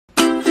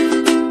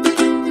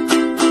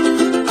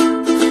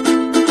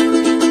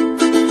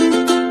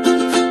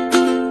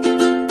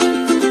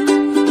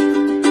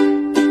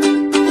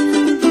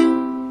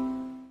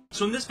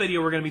video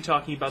we're going to be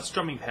talking about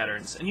strumming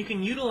patterns, and you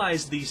can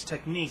utilize these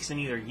techniques in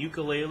either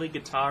ukulele,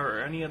 guitar,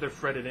 or any other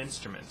fretted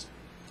instrument.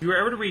 If you were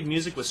ever to read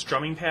music with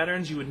strumming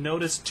patterns, you would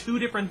notice two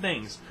different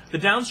things. The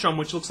down strum,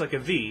 which looks like a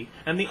V,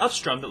 and the up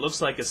strum that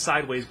looks like a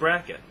sideways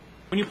bracket.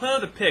 When you play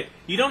with a pick,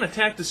 you don't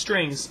attack the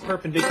strings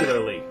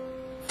perpendicularly.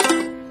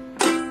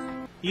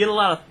 You get a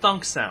lot of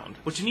thunk sound.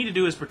 What you need to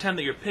do is pretend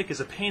that your pick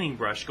is a painting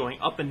brush going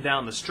up and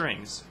down the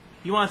strings.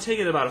 You want to take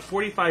it at about a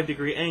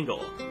 45-degree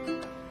angle.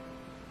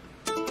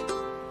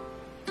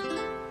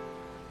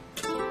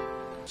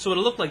 So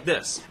it'll look like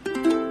this.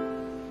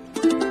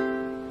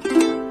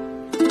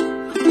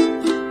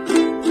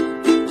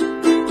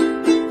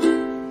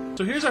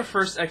 So here's our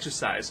first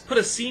exercise. Put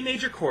a C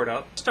major chord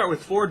up. Start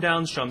with 4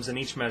 down strums in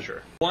each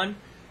measure. 1,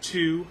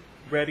 2,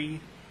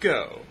 ready,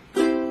 go.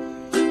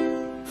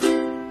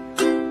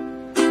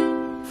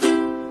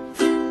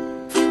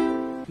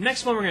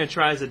 Next one we're going to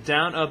try is a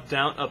down, up,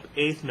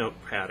 8th note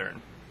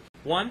pattern.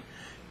 1,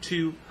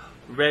 2,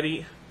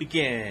 ready,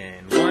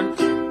 begin. 1,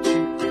 2, 3, 4.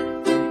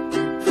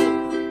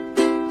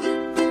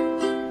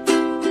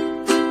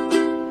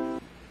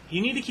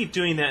 You need to keep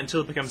doing that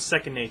until it becomes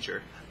second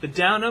nature. The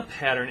down, up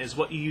pattern is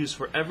what you use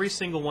for every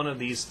single one of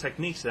these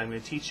techniques that I'm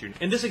going to teach you.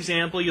 In this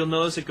example, you'll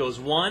notice it goes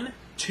 1,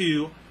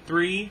 2,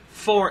 3,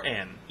 4,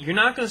 and. You're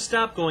not going to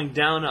stop going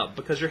down, up,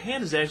 because your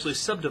hand is actually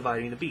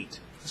subdividing the beat.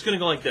 It's going to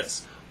go like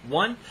this.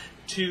 1,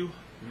 2,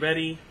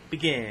 ready,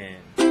 begin.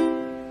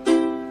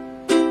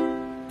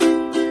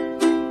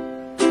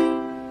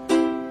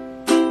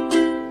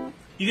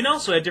 You can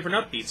also add different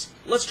upbeats.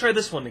 Let's try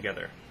this one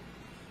together.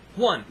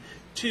 1,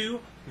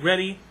 2,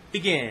 ready,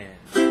 begin.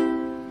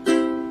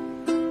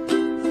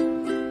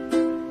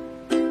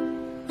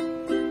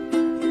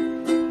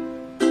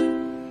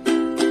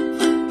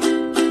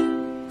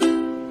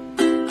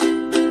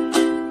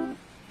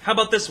 How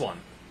about this one?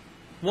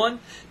 1,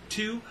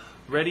 2,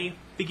 ready,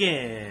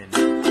 begin.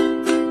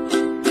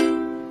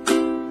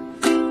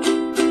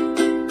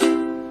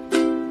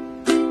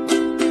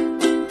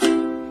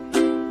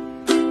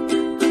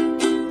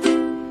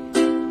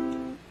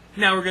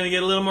 Now we're going to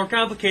get a little more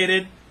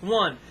complicated.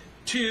 1,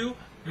 2,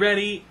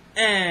 ready,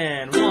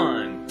 and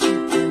 1,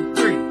 2, and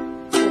 3,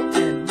 4,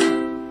 and 1.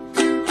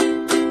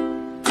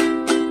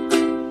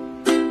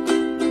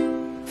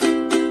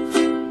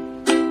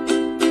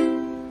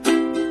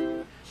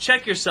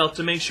 Check yourself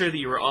to make sure that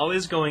you are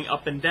always going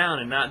up and down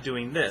and not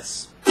doing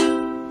this. See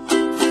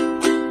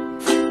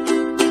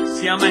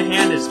how my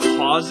hand is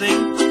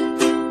pausing?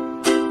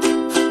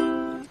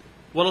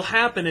 What'll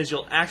happen is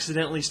you'll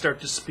accidentally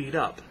start to speed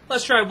up.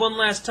 Let's try one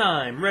last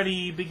time.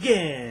 Ready,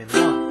 begin.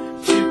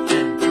 1, 2,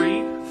 and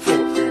 3, 4,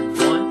 and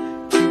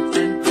 1, 2,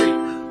 and 3.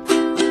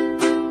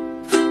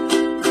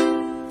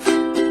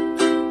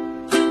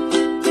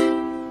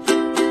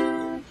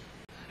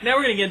 Now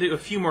we're going to get into a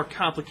few more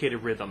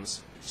complicated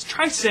rhythms. Let's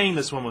try saying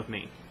this one with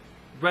me.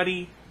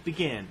 Ready,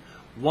 begin.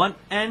 1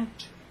 and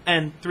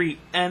 3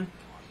 and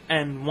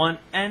 1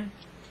 and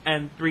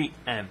 3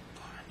 and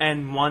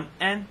 1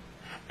 and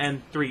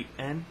 3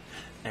 and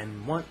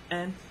 1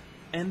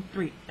 and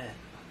 3 and.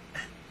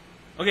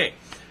 Okay,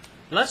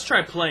 let's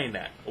try playing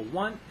that.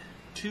 1,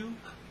 2,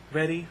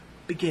 ready,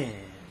 begin.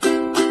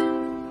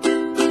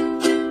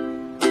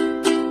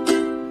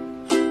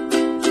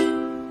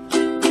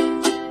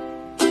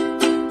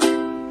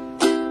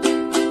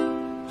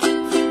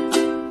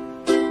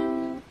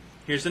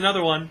 Here's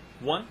another one.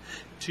 1,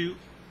 2,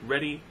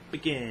 ready,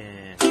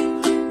 begin.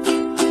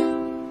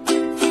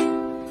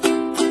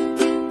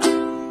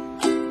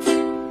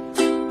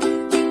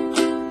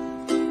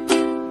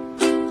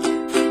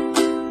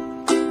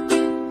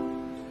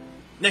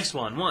 Next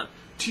one. 1,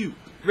 2,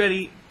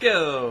 ready,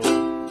 go.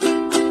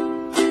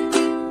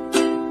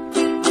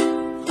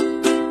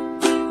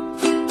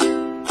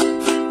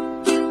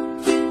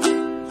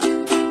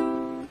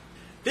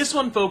 This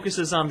one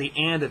focuses on the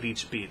and of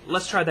each beat.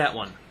 Let's try that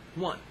one.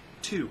 1,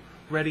 2,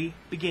 ready,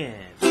 begin.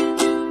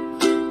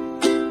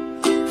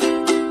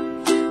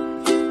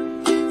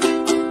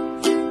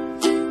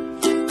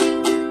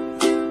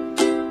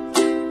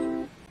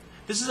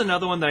 This is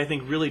another one that I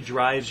think really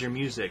drives your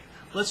music.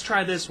 Let's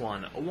try this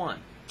one. 1,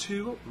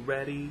 2,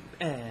 ready,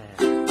 and.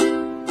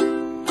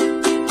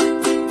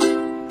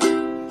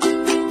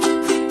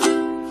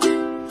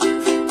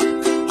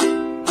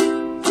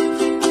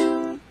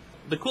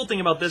 The cool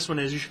thing about this one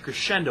is you should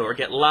crescendo or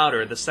get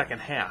louder the second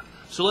half.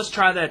 So let's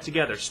try that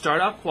together.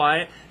 Start off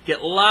quiet,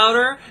 get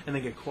louder, and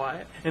then get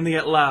quiet, and then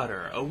get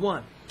louder.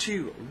 1,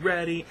 2,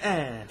 ready,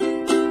 and.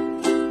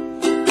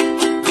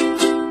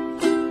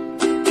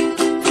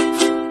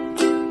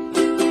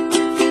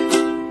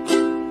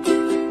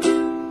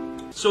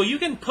 So you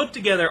can put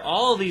together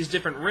all of these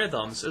different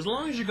rhythms as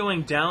long as you're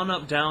going down,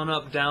 up, down,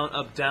 up, down,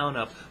 up, down,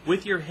 up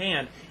with your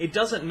hand. It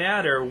doesn't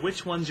matter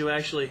which ones you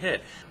actually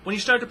hit. When you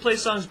start to play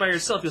songs by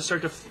yourself, you'll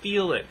start to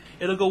feel it.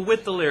 It'll go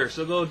with the lyrics,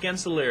 it'll go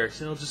against the lyrics,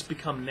 and it'll just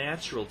become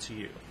natural to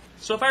you.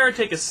 So if I were to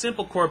take a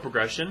simple chord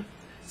progression,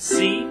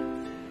 C,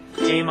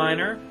 A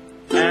minor,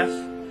 F,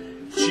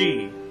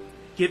 G,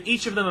 give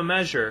each of them a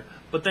measure,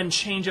 but then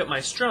change up my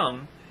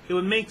strum, it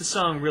would make the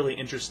song really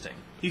interesting.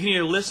 You can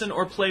either listen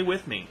or play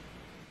with me.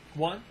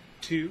 1,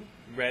 2,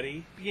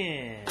 ready,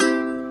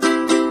 begin.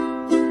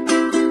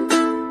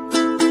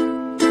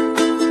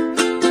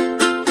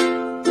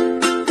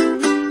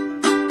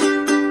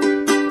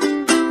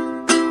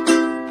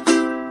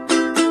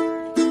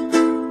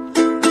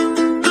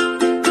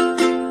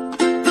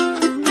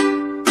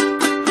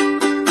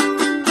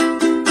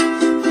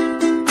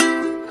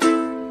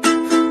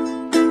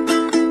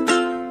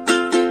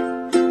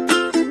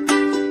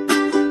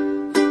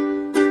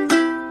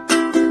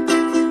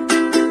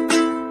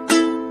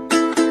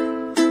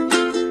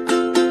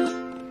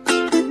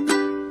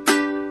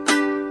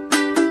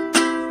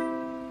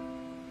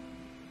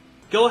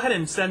 Go ahead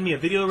and send me a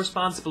video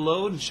response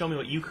below and show me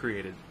what you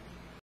created.